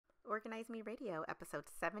Organize Me Radio, episode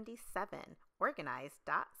 77,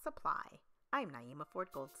 Organize.Supply. I'm Naeemah Ford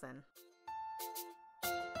Goldson.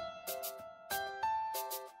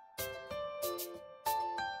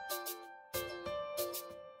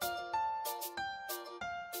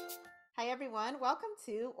 Hi, everyone. Welcome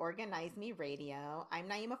to Organize Me Radio. I'm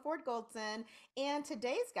Naeemah Ford Goldson, and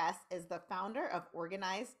today's guest is the founder of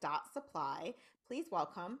Organize.Supply. Please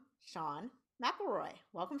welcome Sean McElroy.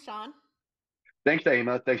 Welcome, Sean. Thanks,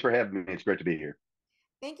 Naeemah. Thanks for having me. It's great to be here.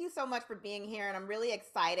 Thank you so much for being here, and I'm really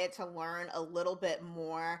excited to learn a little bit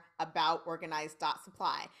more about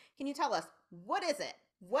Organize.Supply. Can you tell us, what is it?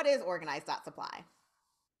 What is Organize.Supply?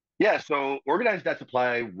 Yeah, so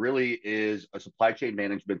Organize.Supply really is a supply chain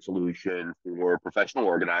management solution for professional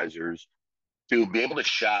organizers to be able to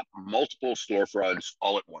shop multiple storefronts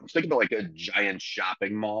all at once. Think about like a giant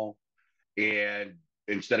shopping mall. And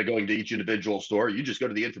instead of going to each individual store, you just go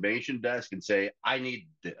to the information desk and say, I need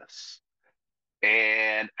this.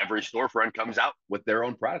 And every storefront comes out with their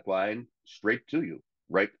own product line straight to you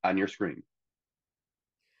right on your screen.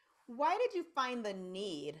 Why did you find the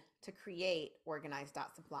need to create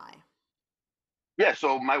Organize.Supply? Yeah,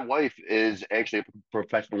 so my wife is actually a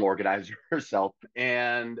professional organizer herself,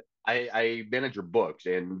 and I manage her books.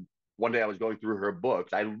 And one day I was going through her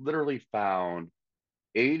books. I literally found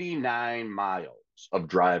 89 miles of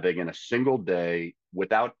driving in a single day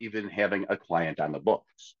without even having a client on the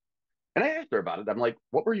books. And I asked her about it. I'm like,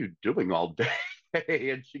 what were you doing all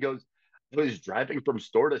day? And she goes, I was driving from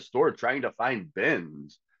store to store trying to find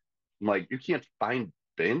bins. I'm like, you can't find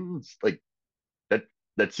bins? Like that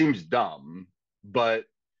that seems dumb. But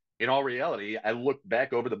in all reality, I looked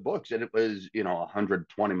back over the books and it was,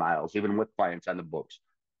 120 miles, even with clients on the books,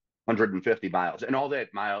 150 miles. And all that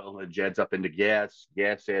mileage adds up into gas.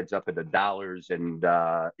 Gas adds up into dollars. And,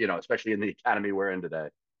 especially in the economy we're in today.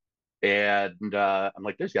 And I'm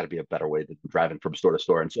like, there's got to be a better way than driving from store to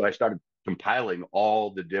store. And so I started compiling all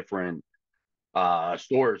the different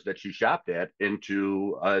stores that she shopped at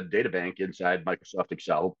into a data bank inside Microsoft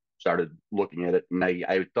Excel. Started looking at it, and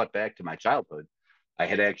I thought back to my childhood. I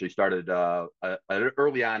had actually started an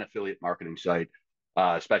early on affiliate marketing site,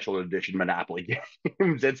 special edition Monopoly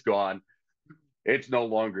games. It's gone. It's no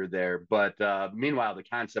longer there. But meanwhile, the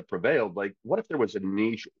concept prevailed. Like, what if there was a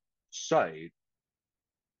niche site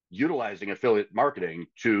utilizing affiliate marketing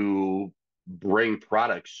to bring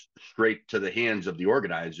products straight to the hands of the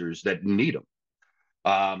organizers that need them?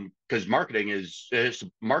 Because marketing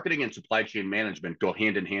and supply chain management go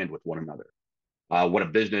hand in hand with one another. When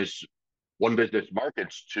one business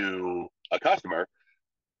markets to a customer,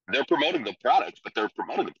 they're promoting the products, but they're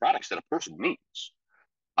promoting the products that a person needs,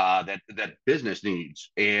 that business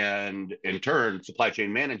needs, and in turn, supply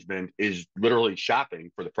chain management is literally shopping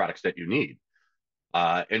for the products that you need.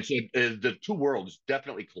 And so the two worlds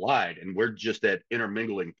definitely collide, and we're just that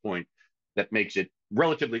intermingling point that makes it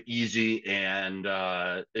relatively easy and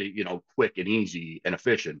quick and easy and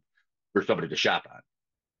efficient for somebody to shop on.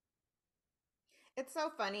 It's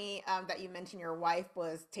so funny that you mentioned your wife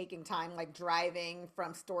was taking time, like driving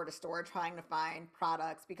from store to store, trying to find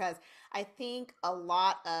products, because I think a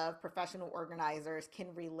lot of professional organizers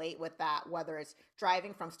can relate with that, whether it's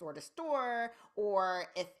driving from store to store or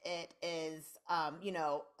if it is,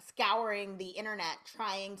 scouring the internet,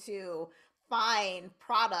 trying to find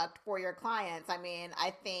product for your clients. I mean,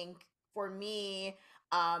 I think for me,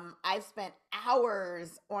 I've spent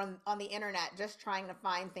hours on the internet just trying to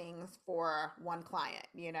find things for one client.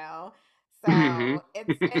 Hmm. So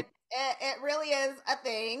it really is a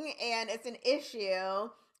thing, and it's an issue.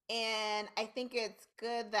 And I think it's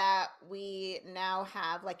good that we now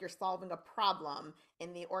have, like, you're solving a problem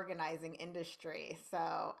in the organizing industry.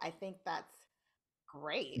 So I think that's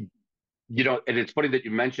great. And it's funny that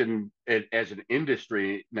you mentioned it as an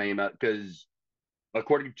industry, Naima, because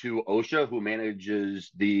according to OSHA, who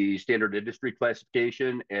manages the standard industry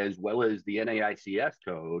classification as well as the NAICS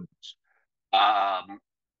codes, um,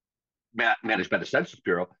 managed by the Census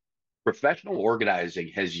Bureau, professional organizing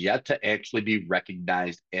has yet to actually be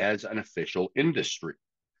recognized as an official industry,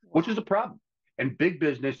 which is a Wow. problem. And big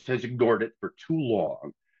business has ignored it for too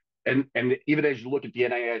long. And even as you look at the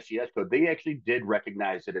NAICS code, they actually did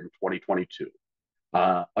recognize it in 2022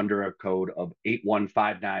 under a code of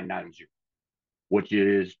 815990, which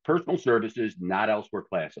is personal services not elsewhere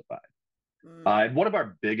classified. Mm. And one of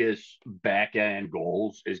our biggest back end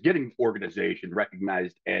goals is getting organization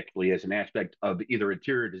recognized actually as an aspect of either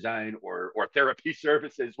interior design or therapy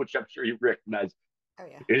services, which I'm sure you recognize Oh,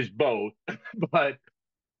 yeah. is both. But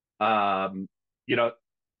um, you know,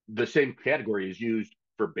 the same category is used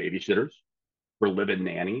for babysitters, for live-in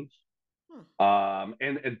nannies, Hmm.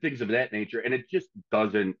 and things of that nature, and it just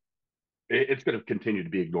doesn't it's going to continue to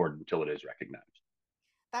be ignored until it is recognized.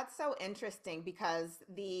 That's so interesting because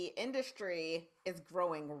the industry is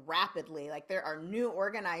growing rapidly. Like there are new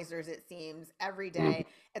organizers, it seems, every Mhm. day.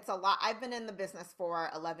 It's a lot. I've been in the business for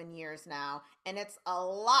 11 years now, and it's a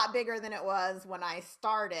lot bigger than it was when I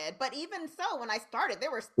started. But even so, when I started,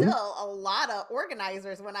 there were Mhm. still a lot of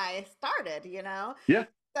organizers when I started, you know? Yeah,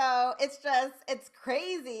 So it's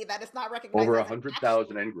crazy that it's not recognized over as a an hundred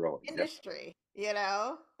thousand actual and growing. Yep. industry, you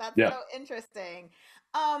know? That's Yeah. so interesting.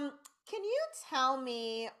 Um, can you tell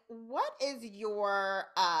me what is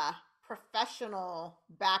your professional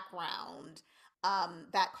background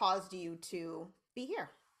that caused you to be here?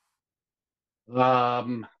 A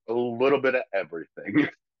little bit of everything.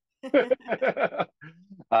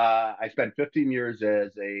 I spent 15 years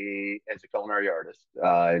as a culinary artist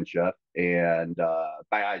and chef, and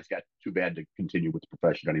my eyes got too bad to continue with the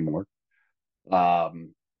profession anymore.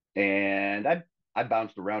 Um, and I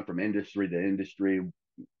bounced around from industry to industry,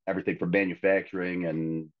 everything from manufacturing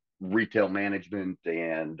and retail management,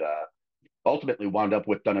 and ultimately wound up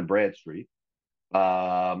with Dun and Bradstreet,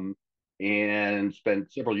 um, and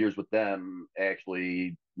spent several years with them,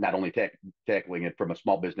 actually not only tackling it from a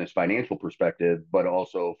small business financial perspective, but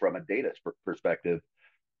also from a data perspective.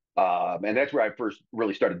 And that's where I first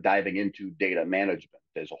really started diving into data management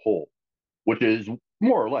as a whole, which is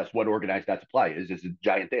more or less what Organize.Supply is a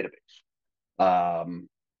giant database. Um,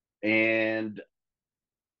 and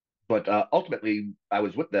but ultimately, I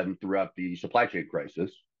was with them throughout the supply chain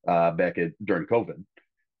crisis during COVID,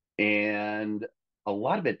 and a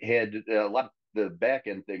lot of it had a lot of the back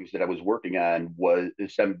end things that I was working on was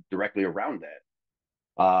stemmed directly around that.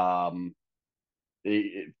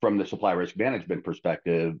 From the supply risk management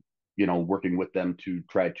perspective, working with them to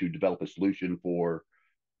try to develop a solution for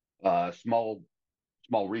small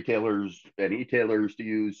retailers and e-tailers to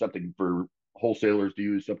use, something for wholesalers to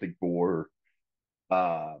use, something for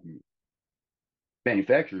um,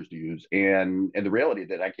 manufacturers to use, and the reality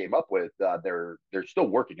that I came up with, they're still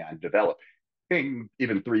working on developing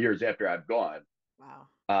even 3 years after I've gone. Wow.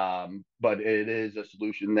 But it is a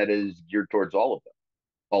solution that is geared towards all of them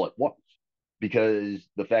all at once, because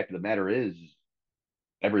the fact of the matter is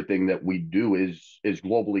everything that we do is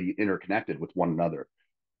globally interconnected with one another.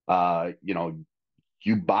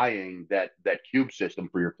 You buying that cube system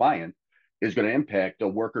for your client is going to impact a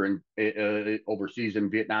worker overseas in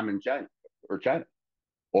Vietnam and China,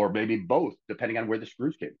 or maybe both, depending on where the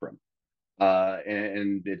screws came from.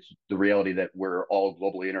 And it's the reality that we're all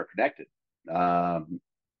globally interconnected. Um,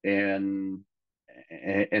 and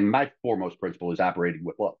and my foremost principle is operating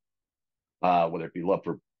with love, whether it be love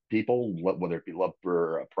for people, whether it be love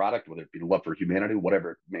for a product, whether it be love for humanity,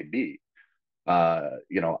 whatever it may be.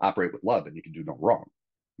 Operate with love, and you can do no wrong.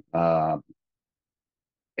 Um,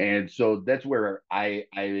 and so that's where I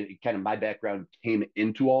kind of my background came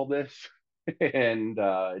into all this, and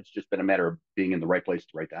it's just been a matter of being in the right place at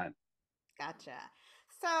the right time. Gotcha.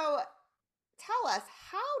 So tell us,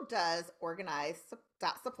 how does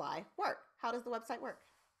Organize.Supply work? How does the website work?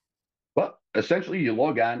 But essentially, you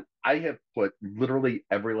log on. I have put literally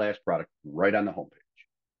every last product right on the homepage,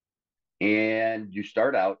 and you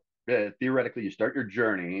start out. Theoretically, you start your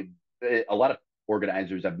journey. A lot of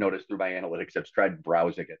organizers I've noticed through my analytics have tried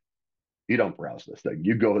browsing it. You don't browse this thing.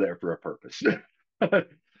 You go there for a purpose.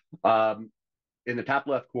 um, in the top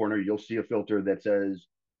left corner, you'll see a filter that says,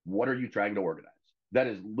 "What are you trying to organize?" That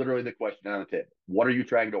is literally the question on the table. What are you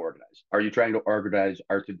trying to organize? Are you trying to organize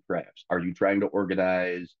arts and crafts? Are you trying to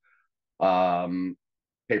organize um,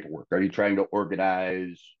 paperwork? Are you trying to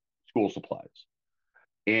organize school supplies?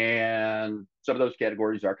 And some of those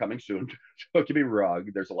categories are coming soon. Don't get me wrong.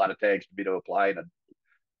 There's a lot of tags for me to apply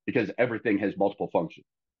because everything has multiple functions.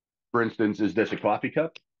 For instance, is this a coffee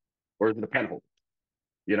cup or is it a pen holder?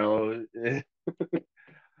 You know,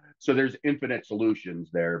 so there's infinite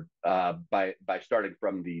solutions there by starting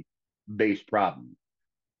from the base problem.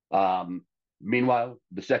 Um, Meanwhile,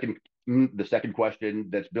 the second question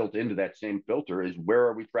that's built into that same filter is, where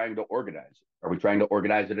are we trying to organize it? Are we trying to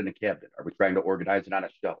organize it in a cabinet? Are we trying to organize it on a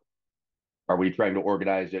shelf? Are we trying to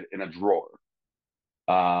organize it in a drawer?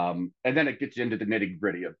 And then it gets into the nitty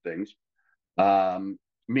gritty of things.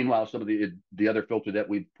 Meanwhile, some of the other filter that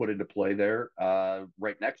we've put into play there,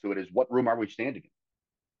 right next to it, is, what room are we standing in?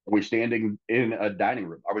 Are we standing in a dining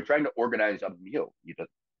room? Are we trying to organize a meal even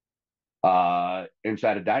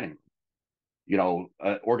inside a dining room?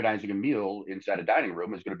 Organizing a meal inside a dining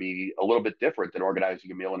room is going to be a little bit different than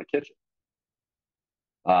organizing a meal in a kitchen.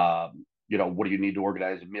 What do you need to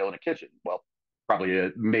organize a meal in a kitchen? Well,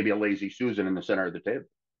 probably maybe a lazy Susan in the center of the table.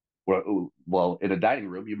 Well, in a dining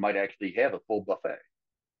room, you might actually have a full buffet,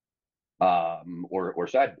 or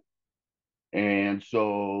sideboard. And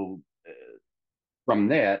so from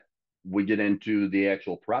that, we get into the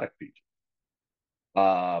actual product feature.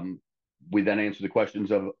 Um, we then answer the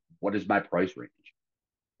questions of what is my price range?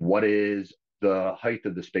 What is the height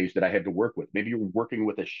of the space that I had to work with? Maybe you're working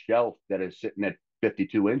with a shelf that is sitting at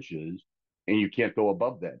 52 inches and you can't go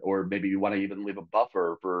above that. Or maybe you want to even leave a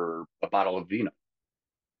buffer for a bottle of vino,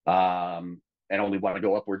 and only want to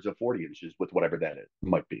go upwards of 40 inches with whatever that is,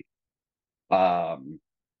 might be. Um,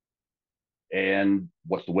 and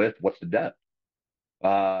what's the width? What's the depth?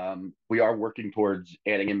 We are working towards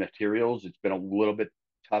adding in materials. It's been a little bit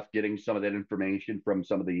tough getting some of that information from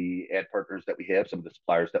some of the ad partners that we have, some of the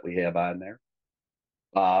suppliers that we have on there,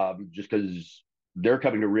 just because they're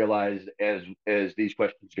coming to realize as these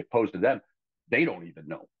questions get posed to them, they don't even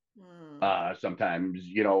know. Hmm. Sometimes,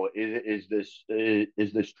 is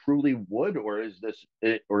this truly wood, or is this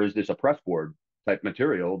a press board type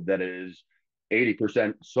material that is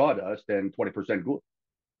 80% sawdust and 20% glue?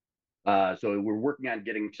 So we're working on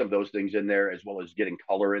getting some of those things in there, as well as getting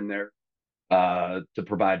color in there, to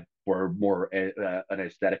provide for more an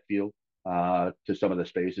aesthetic feel to some of the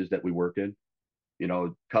spaces that we work in.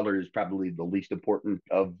 Color is probably the least important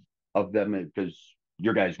of them, because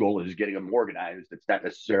your guys' goal is getting them organized.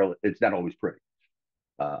 It's not always pretty,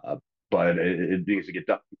 uh, but it needs to get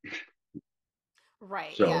done.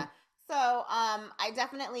 Right. Yeah. So So, I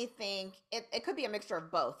definitely think it could be a mixture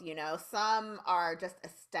of both, Some are just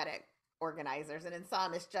aesthetic organizers, and in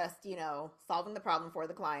some it's just, solving the problem for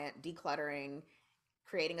the client, decluttering,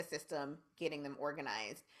 creating a system, getting them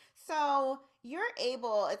organized. So,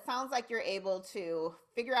 it sounds like you're able to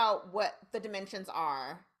figure out what the dimensions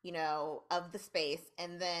are, of the space,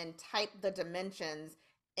 and then type the dimensions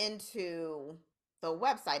into the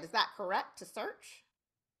website. Is that correct to search?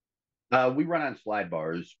 we run on slide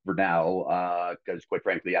bars for now, because quite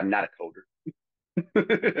frankly, I'm not a coder.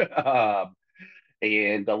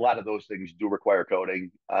 And a lot of those things do require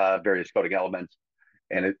coding, various coding elements,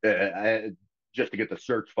 and just to get the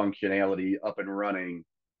search functionality up and running,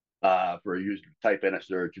 for a user to type in a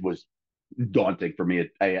search was daunting for me.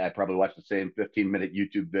 I probably watched the same 15-minute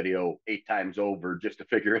YouTube video 8 times over just to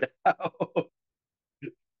figure it out.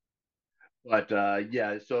 But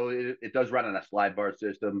yeah, so it does run on a slide bar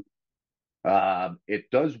system. It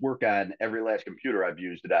does work on every last computer I've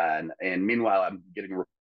used it on, and meanwhile, I'm getting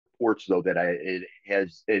reports though that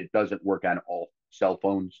it doesn't work on all cell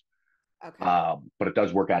phones, Okay. but it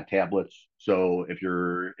does work on tablets. So if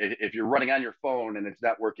you're running on your phone and it's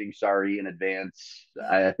not working, sorry in advance.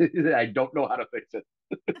 I don't know how to fix it.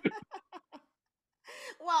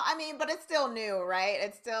 Well, but it's still new, right?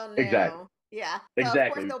 It's still Exactly, new. Yeah. So of course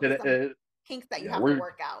exactly. there'll be some Uh, kinks that you yeah, have to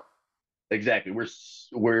work out. exactly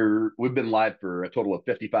we've been live for a total of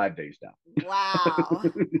 55 days now. Wow.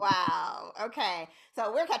 Wow. Okay.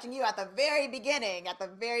 So we're catching you at the very beginning, at the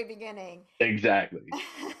very beginning. Exactly.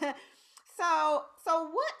 So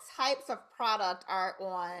what types of product are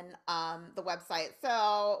on the website?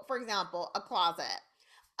 So, for example, a closet.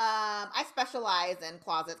 I specialize in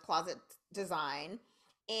closet design.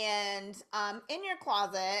 And in your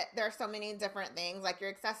closet, there are so many different things like your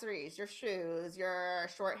accessories, your shoes, your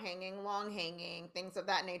short hanging, long hanging, things of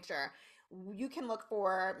that nature. You can look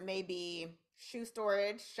for maybe shoe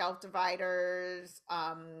storage, shelf dividers,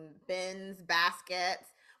 bins, baskets,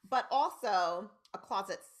 but also a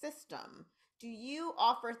closet system. Do you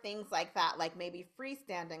offer things like that, like maybe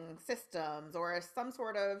freestanding systems or some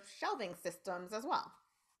sort of shelving systems as well?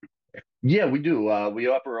 Yeah, we do. We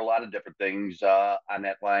offer a lot of different things on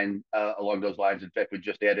that line, along those lines. In fact, we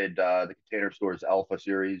just added the Container Stores Alpha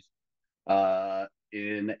series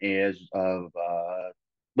in as of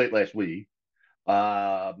late last week.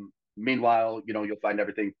 Meanwhile, you'll find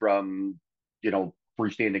everything from,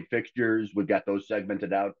 freestanding fixtures. We've got those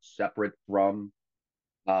segmented out separate from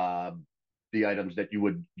uh, the items that you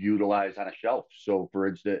would utilize on a shelf. So, for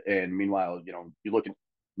instance, and meanwhile, you look at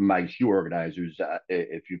my shoe organizers.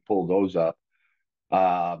 If you pull those up,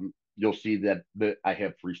 you'll see that I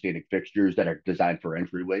have freestanding fixtures that are designed for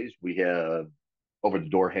entryways. We have over the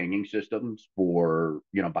door hanging systems for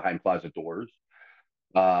behind closet doors,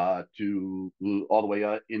 to all the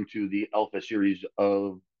way into the Alpha series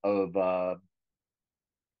of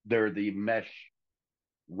they're the mesh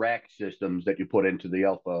rack systems that you put into the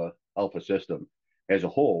Alpha system as a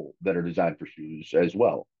whole that are designed for shoes as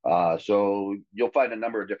well. So you'll find a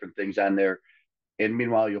number of different things on there, and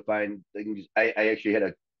meanwhile you'll find things. I actually had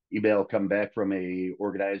a email come back from a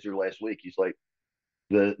organizer last week. He's like,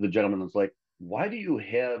 the gentleman was like, why do you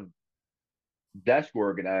have desk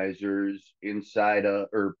organizers inside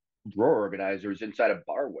or drawer organizers inside of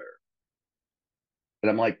barware? And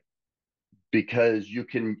I'm like, because you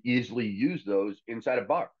can easily use those inside a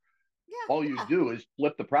bar. All you Yeah, do is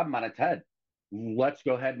flip the problem on its head. Let's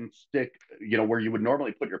go ahead and stick, where you would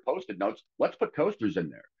normally put your post-it notes, let's put coasters in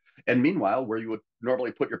there. And meanwhile, where you would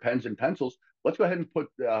normally put your pens and pencils, let's go ahead and put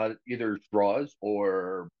either straws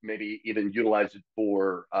or maybe even utilize it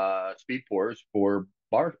for speed pours for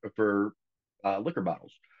liquor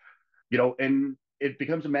bottles. And it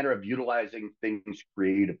becomes a matter of utilizing things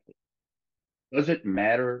creatively. Does it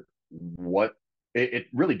matter what it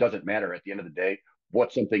really doesn't matter at the end of the day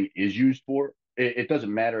what something is used for. It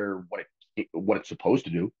doesn't matter what it's supposed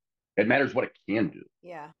to do. It matters what it can do.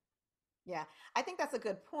 yeah. Yeah, I think that's a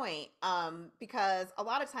good point, because a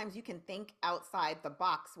lot of times you can think outside the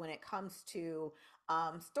box when it comes to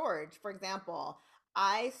storage. For example,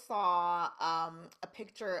 I saw a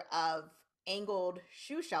picture of angled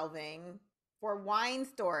shoe shelving for wine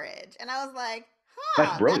storage, and I was like,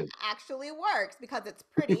 That's that brilliant. actually works because it's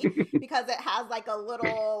pretty, because it has like a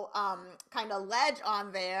little kind of ledge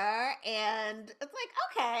on there, and it's like,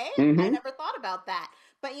 okay, I Hmm. never thought about that.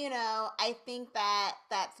 But I think that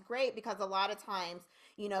that's great because a lot of times,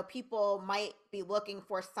 people might be looking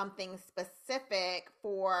for something specific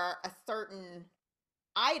for a certain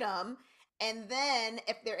item. And then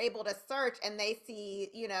if they're able to search and they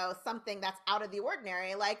see, something that's out of the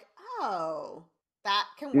ordinary, like, oh, that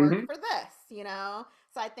can work Hmm. for this.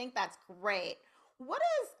 So I think that's great. What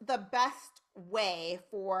is the best way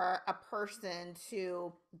for a person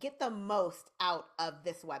to get the most out of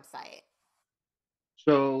this website?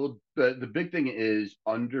 So the big thing is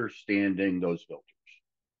understanding those filters.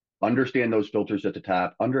 Understand those filters at the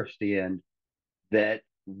top. Understand that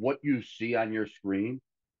what you see on your screen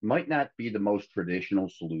might not be the most traditional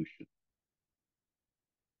solution,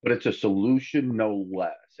 but it's a solution no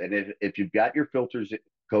less. And if you've got your filters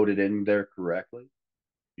coded in there correctly,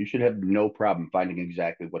 you should have no problem finding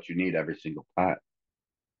exactly what you need every single time.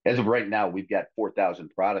 As of right now, we've got 4,000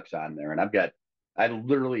 products on there, and I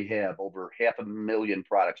literally have over 500,000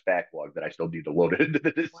 products backlog that I still need to load into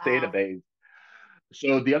this Wow. database.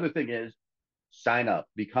 So the other thing is sign up,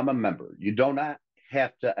 become a member. You do not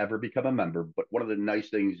have to ever become a member, but one of the nice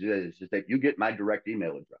things is that you get my direct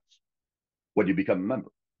email address when you become a member.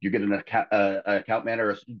 You get an account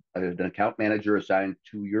manager assigned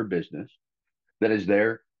to your business that is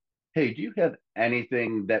there. Hey, do you have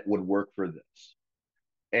anything that would work for this?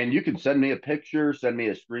 And you can send me a picture, send me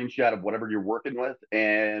a screenshot of whatever you're working with,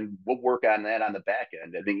 and we'll work on that on the back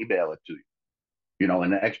end and then email it to you.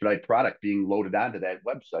 An expedite product being loaded onto that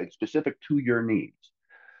website specific to your needs.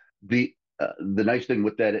 The nice thing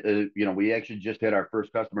with that, we actually just had our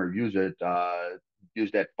first customer use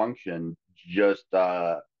that function just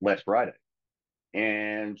last Friday,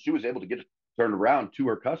 and she was able to get it turned around to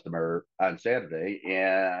her customer on Saturday,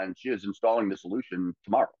 and she is installing the solution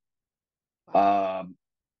tomorrow. Wow. Um,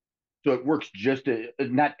 so it works just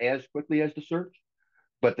not as quickly as the search,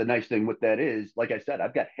 but the nice thing with that is, like I said,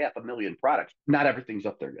 I've got 500,000 products. Not everything's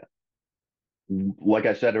up there yet. Like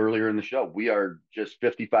I said earlier in the show, we are just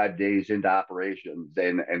 55 days into operations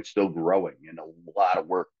and still growing, and a lot of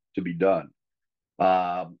work to be done.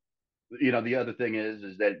 Um, the other thing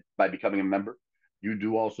is that by becoming a member, you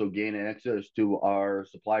do also gain access to our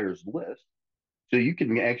suppliers list. So you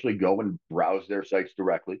can actually go and browse their sites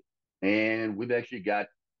directly. And we've actually got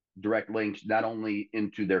direct links not only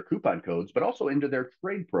into their coupon codes, but also into their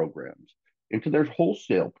trade programs, into their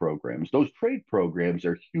wholesale programs. Those trade programs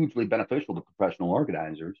are hugely beneficial to professional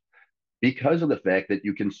organizers because of the fact that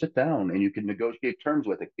you can sit down and you can negotiate terms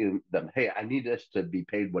with them. Hey, I need this to be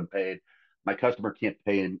paid when paid. My customer can't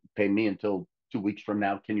pay me until 2 weeks from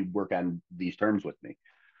now. Can you work on these terms with me?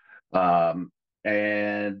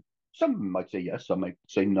 And some might say yes, some might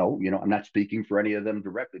say no. I'm not speaking for any of them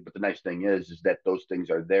directly, but the nice thing is that those things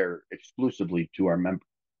are there exclusively to our members.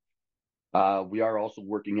 We are also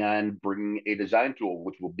working on bringing a design tool,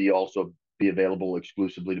 which will be available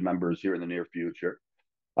exclusively to members here in the near future.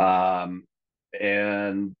 Um,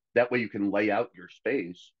 and that way you can lay out your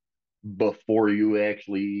space before you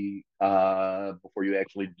actually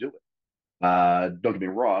do it. Don't get me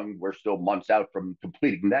wrong, we're still months out from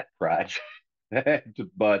completing that project,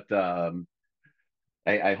 but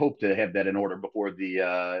I hope to have that in order before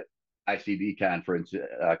the ICD conference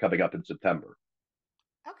coming up in September.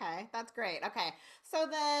 Okay, that's great. Okay. So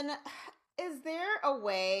then, is there a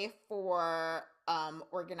way for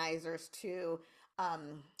organizers to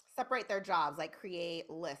separate their jobs, like create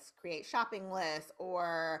lists, create shopping lists,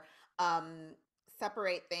 or um,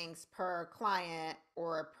 separate things per client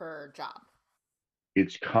or per job?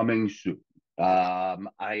 It's coming soon. Okay.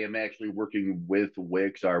 I am actually working with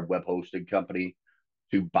Wix, our web hosting company,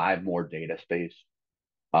 to buy more data space.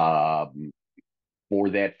 for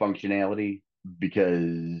that functionality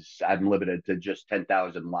because I'm limited to just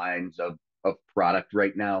 10,000 lines of product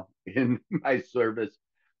right now in my service.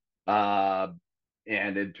 Uh,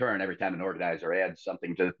 and in turn, every time an organizer adds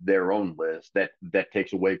something to their own list, that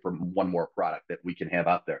takes away from one more product that we can have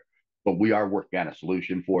out there. But we are working on a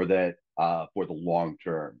solution for that for the long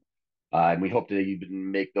term. And we hope to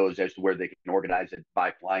even make those as to where they can organize it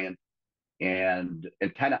by client and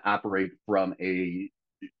kind of operate from a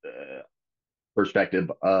perspective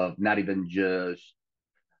of not even just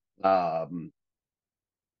um,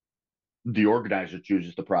 the organizer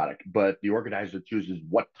chooses the product, but the organizer chooses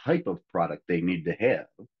what type of product they need to have,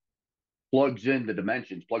 plugs in the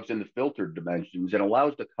dimensions, plugs in the filtered dimensions, and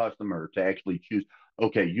allows the customer to actually choose,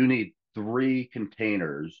 okay, you need 3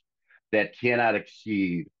 containers that cannot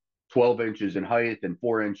exceed 12 inches in height and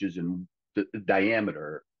 4 inches in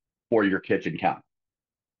diameter for your kitchen counter.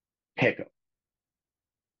 Pick them.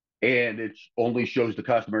 And it only shows the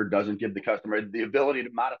customer, doesn't give the customer the ability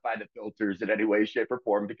to modify the filters in any way, shape, or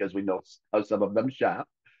form because we know how some of them shop.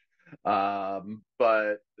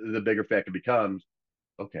 But the bigger factor becomes,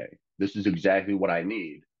 okay, this is exactly what I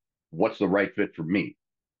need. What's the right fit for me?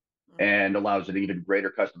 Mm-hmm. And allows an even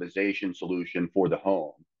greater customization solution for the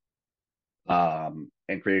home,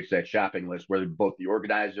 and creates that shopping list where both the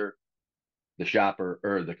organizer, the shopper,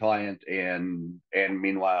 or the client, and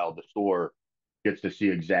meanwhile the store gets to see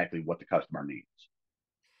exactly what the customer needs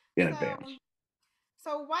in So, advance.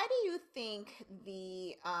 so why do you think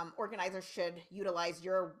the organizer should utilize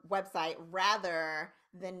your website rather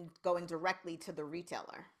than going directly to the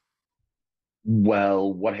retailer?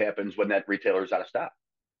 Well, what happens when that retailer is out of stock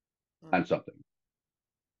on Mm. something?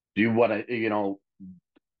 Do you want to,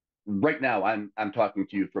 right now I'm talking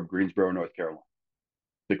to you from Greensboro, North Carolina.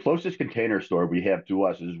 The closest container store we have to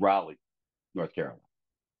us is Raleigh, North Carolina,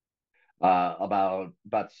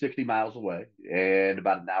 about 60 miles away and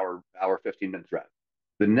about an hour 15 minute drive.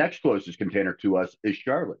 The next closest container to us is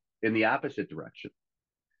Charlotte in the opposite direction,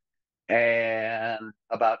 and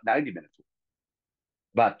about 90 minutes,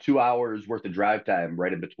 about 2 hours worth of drive time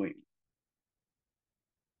right in between.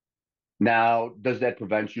 Now, does that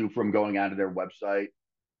prevent you from going onto their website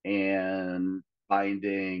and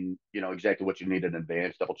finding, exactly what you need in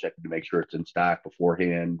advance, double checking to make sure it's in stock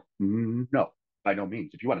beforehand? No, by no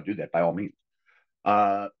means. If you want to do that, by all means.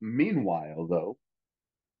 Meanwhile, though,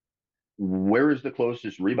 where is the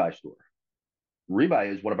closest rebuy store?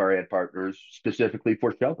 Rebuy is one of our ad partners specifically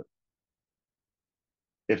for shelving.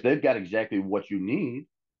 If they've got exactly what you need,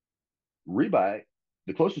 rebuy,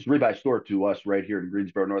 the closest rebuy store to us right here in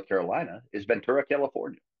Greensboro, North Carolina is Ventura,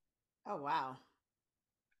 California. Oh, wow.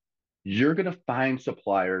 You're going to find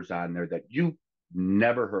suppliers on there that you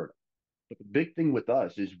never heard of. But the big thing with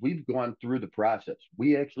us is we've gone through the process.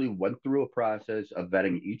 We actually went through a process of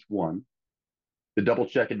vetting each one to double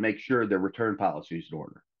check and make sure their return policy is in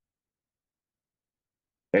order.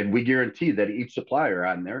 And we guarantee that each supplier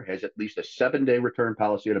on there has at least a 7-day return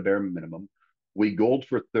policy at a bare minimum. We gold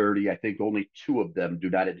for 30. I think only 2 of them do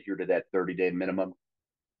not adhere to that 30-day minimum,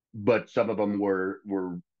 but some of them were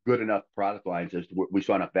good enough product lines as to we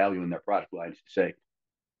saw enough value in their product lines to say,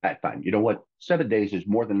 all right, fine. You know what? 7 days is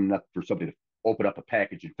more than enough for somebody to open up a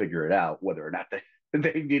package and figure it out whether or not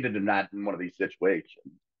they need it or not in one of these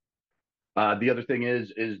situations. The other thing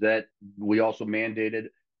is that we also mandated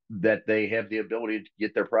that they have the ability to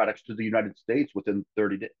get their products to the United States within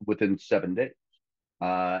 7 days.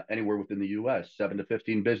 Anywhere within the U.S., 7 to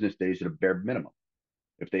 15 business days at a bare minimum.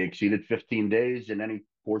 If they exceeded 15 days in any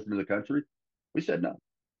portion of the country, we said no,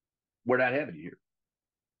 we're not having you here.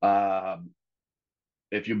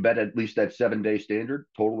 If you bet at least that 7 day standard,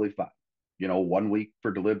 totally fine. 1 week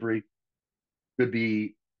for delivery could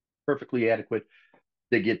be perfectly adequate.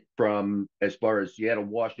 They get from as far as Seattle,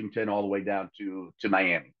 Washington, all the way down to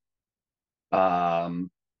Miami,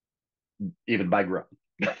 um, even by ground.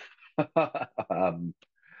 um,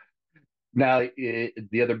 Now,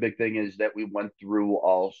 the other big thing is that we went through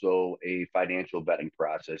also a financial vetting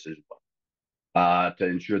process as well, to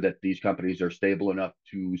ensure that these companies are stable enough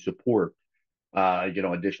to support,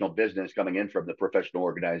 additional business coming in from the professional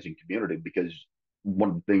organizing community. Because one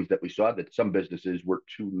of the things that we saw that some businesses were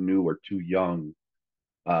too new or too young,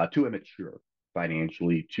 too immature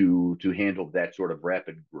financially to handle that sort of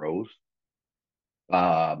rapid growth.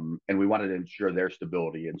 And we wanted to ensure their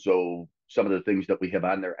stability. And so some of the things that we have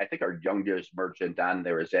on there, I think our youngest merchant on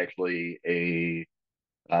there is actually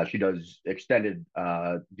she does extended,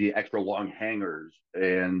 the extra long hangers,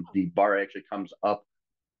 and the bar actually comes up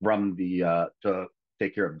from to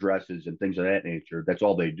take care of dresses and things of that nature. That's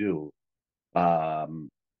all they do. Um,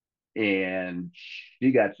 and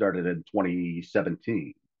she got started in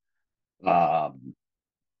 2017.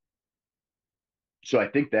 So I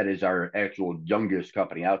think that is our actual youngest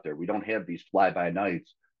company out there. We don't have these fly by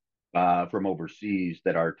nights from overseas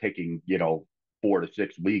that are taking 4 to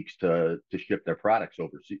 6 weeks to ship their products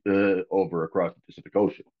over across the Pacific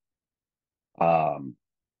Ocean um,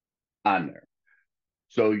 on there.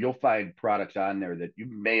 So you'll find products on there that you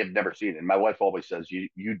may have never seen. And my wife always says,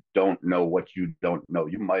 you don't know what you don't know.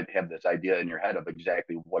 You might have this idea in your head of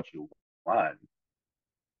exactly what you want,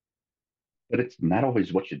 but it's not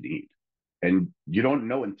always what you need. And you don't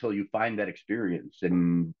know until you find that experience.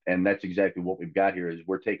 And that's exactly what we've got here is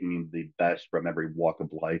we're taking the best from every walk of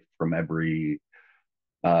life,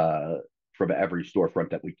 uh from every storefront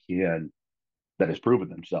that we can that has proven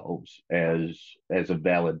themselves as a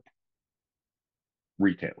valid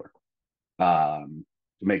retailer. To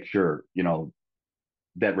make sure,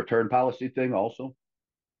 that return policy thing also,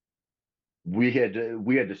 we had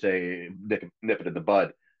to say nip it in the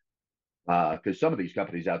bud because some of these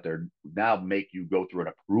companies out there now make you go through an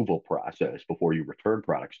approval process before you return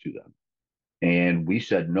products to them. And we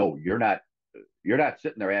said, no, you're not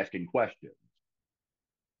sitting there asking questions.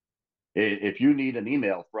 If you need an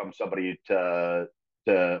email from somebody to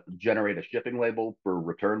generate a shipping label for a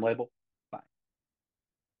return label, fine,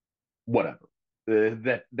 whatever.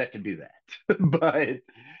 That can be that. But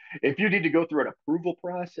if you need to go through an approval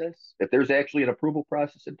process, if there's actually an approval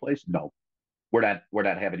process in place, no, we're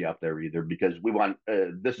not having you up there either because we want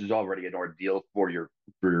this is already an ordeal for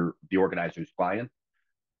the organizer's client.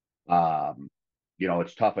 Um,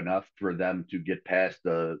 it's tough enough for them to get past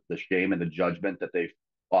the shame and the judgment that they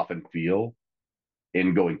often feel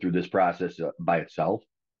in going through this process by itself.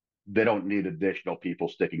 They don't need additional people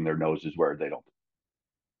sticking their noses where they don't.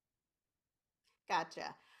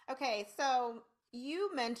 Gotcha. Okay, so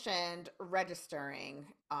you mentioned registering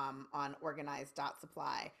on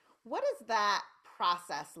Organize.Supply. What is that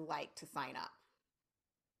process like to sign up?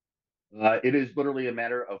 It is literally a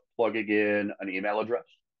matter of plugging in an email address,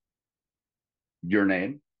 your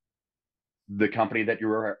name, the company that you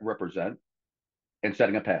represent, and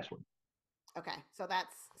setting a password. Okay, so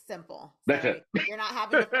that's simple. That's So it. you're not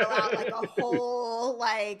having to fill out like a whole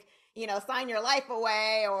sign your life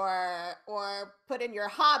away or put in your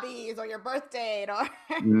hobbies or your birth date or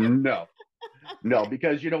No, no, okay.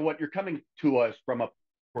 because you know what? You're coming to us from a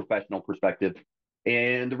professional perspective.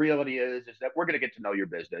 And the reality is that we're going to get to know your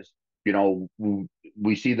business. You know,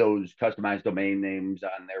 we see those customized domain names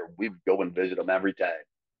on there. We go and visit them every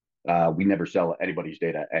time. We never sell anybody's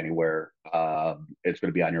data anywhere. It's going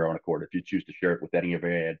to be on your own accord if you choose to share it with any of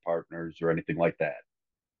your ad partners or anything like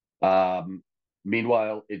that.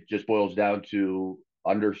 Meanwhile, it just boils down to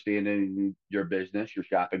understanding your business, your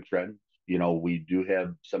shopping trends. We do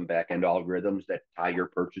have some back end algorithms that tie your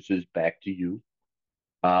purchases back to you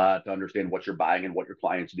to understand what you're buying and what your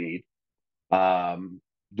clients need. Um,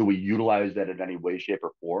 do we utilize that in any way, shape,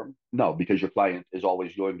 or form? No, because your client is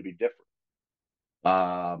always going to be different.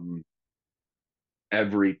 Um,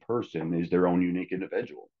 every person is their own unique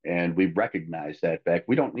individual. And we recognize that fact.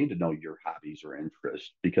 We don't need to know your hobbies or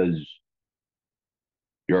interests because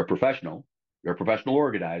you're a professional, you're a professional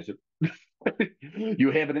organizer.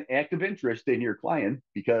 You have an active interest in your client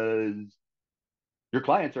because your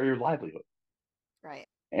clients are your livelihood. Right.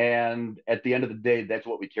 And at the end of the day, that's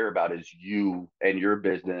what we care about is you and your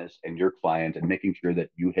business and your client and making sure that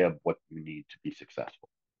you have what you need to be successful.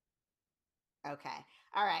 Okay.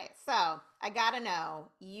 All right. So I gotta know,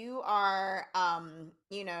 you are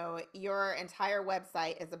your entire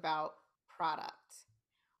website is about product.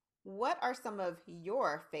 What are some of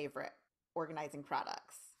your favorite organizing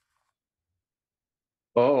products?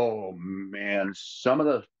 Oh man, some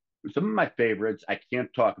of my favorites I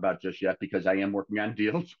can't talk about just yet because I am working on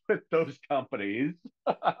deals with those companies.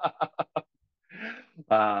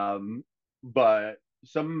 um, but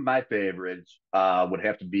some of my favorites would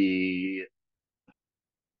have to be,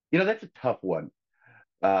 that's a tough one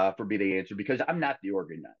for me to answer because I'm not the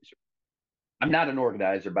organizer. I'm not an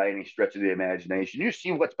organizer by any stretch of the imagination. You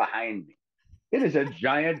see what's behind me. It is a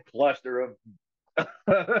giant cluster of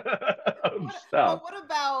stuff. What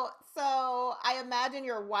about, so I imagine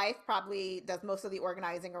your wife probably does most of the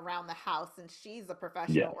organizing around the house and she's a Yeah.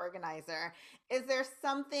 professional organizer. Is there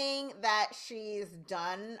something that she's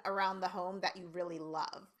done around the home that you really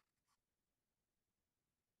love?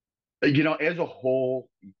 As a whole,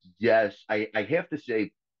 yes, I have to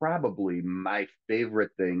say probably my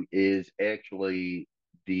favorite thing is actually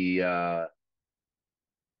the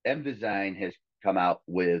M Design has come out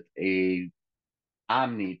with a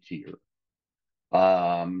Omni tier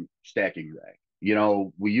stacking rack.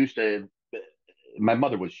 We used to my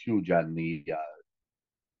mother was huge on the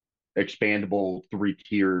expandable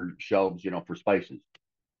 3-tier shelves, for spices.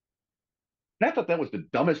 And I thought that was the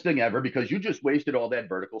dumbest thing ever because you just wasted all that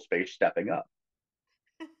vertical space stepping up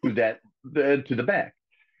to the back.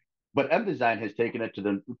 But M Design has taken it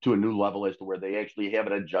to a new level as to where they actually have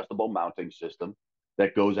an adjustable mounting system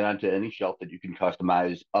that goes onto any shelf that you can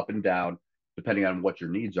customize up and down depending on what your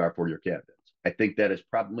needs are for your cabinets. I think that is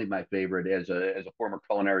probably my favorite as a former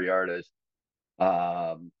culinary artist,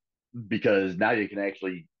 um, because now you can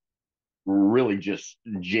actually really just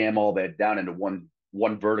jam all that down into one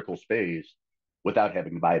vertical space without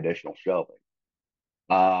having to buy additional shelving.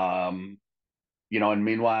 Um, and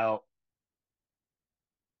meanwhile,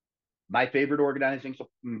 my favorite organizing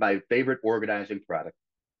product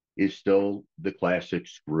is still the classic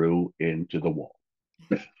screw into the wall.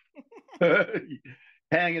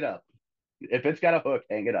 Hang it up. If it's got a hook,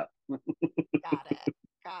 hang it up. Got it.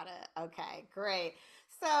 Got it. Okay, great.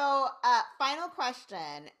 So, final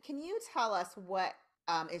question. Can you tell us what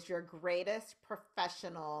is your greatest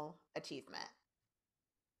professional achievement?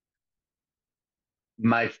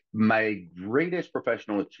 My greatest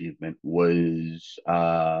professional achievement was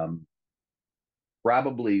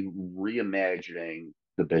probably reimagining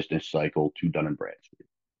the business cycle to Dun and Bradstreet.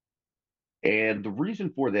 And the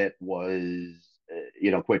reason for that was,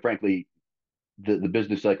 quite frankly, the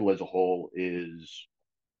business cycle as a whole is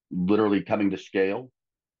literally coming to scale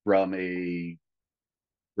from a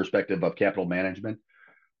perspective of capital management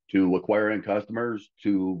to acquiring customers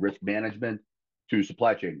to risk management to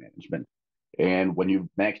supply chain management. And when you've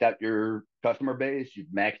maxed out your customer base, you've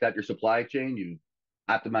maxed out your supply chain, you've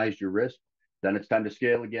optimized your risk, then it's time to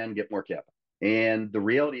scale again, get more capital. And the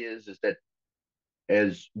reality is that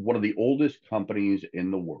as one of the oldest companies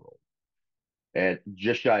in the world, at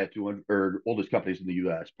just shy of 200, or oldest companies in the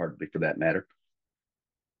U.S., pardon me for that matter,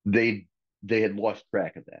 they they had lost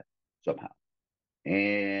track of that somehow.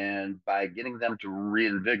 And by getting them to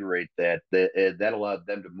reinvigorate that allowed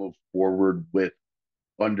them to move forward with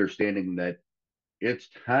understanding that it's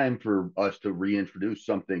time for us to reintroduce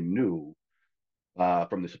something new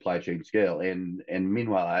from the supply chain scale. And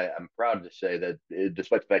meanwhile, I'm proud to say that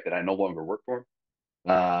despite the fact that I no longer work for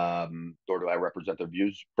them, nor do I represent their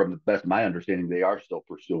views, from the best of my understanding, they are still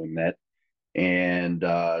pursuing that and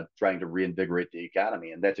trying to reinvigorate the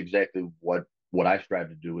economy. And that's exactly what I strive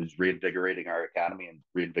to do is reinvigorating our economy and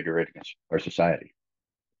reinvigorating our society.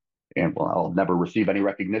 And while I'll never receive any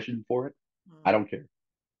recognition for it, I Hmm. don't care.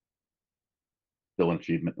 Still an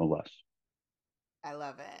achievement, no less. I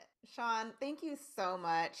love it. Sean, thank you so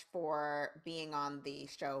much for being on the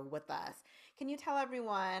show with us. Can you tell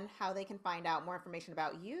everyone how they can find out more information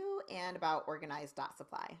about you and about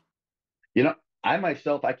Organize.Supply? You know,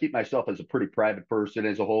 I keep myself as a pretty private person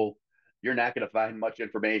as a whole. You're not going to find much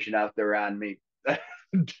information out there on me.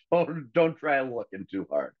 Don't try looking too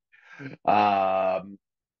hard. Um,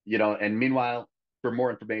 and meanwhile, for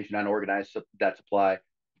more information on Organize.Supply,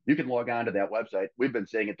 you can log on to that website. We've been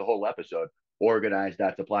saying it the whole episode.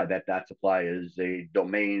 Organize.Supply. That dot supply is a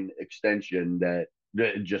domain extension that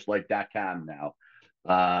just like .com now.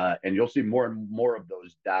 And you'll see more and more of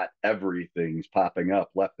those dot everythings popping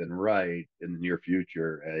up left and right in the near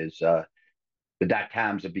future as the dot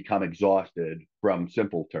coms have become exhausted from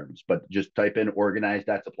simple terms. But just type in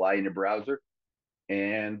Organize.Supply in your browser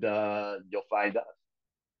and you'll find us.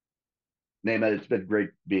 Naeemah, it's been great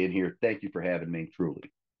being here. Thank you for having me. Truly,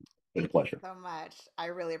 it's been a Thank you pleasure. so much. I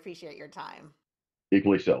really appreciate your time.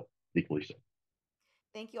 Equally so. Equally so.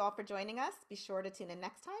 Thank you all for joining us. Be sure to tune in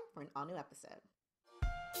next time for an all new episode.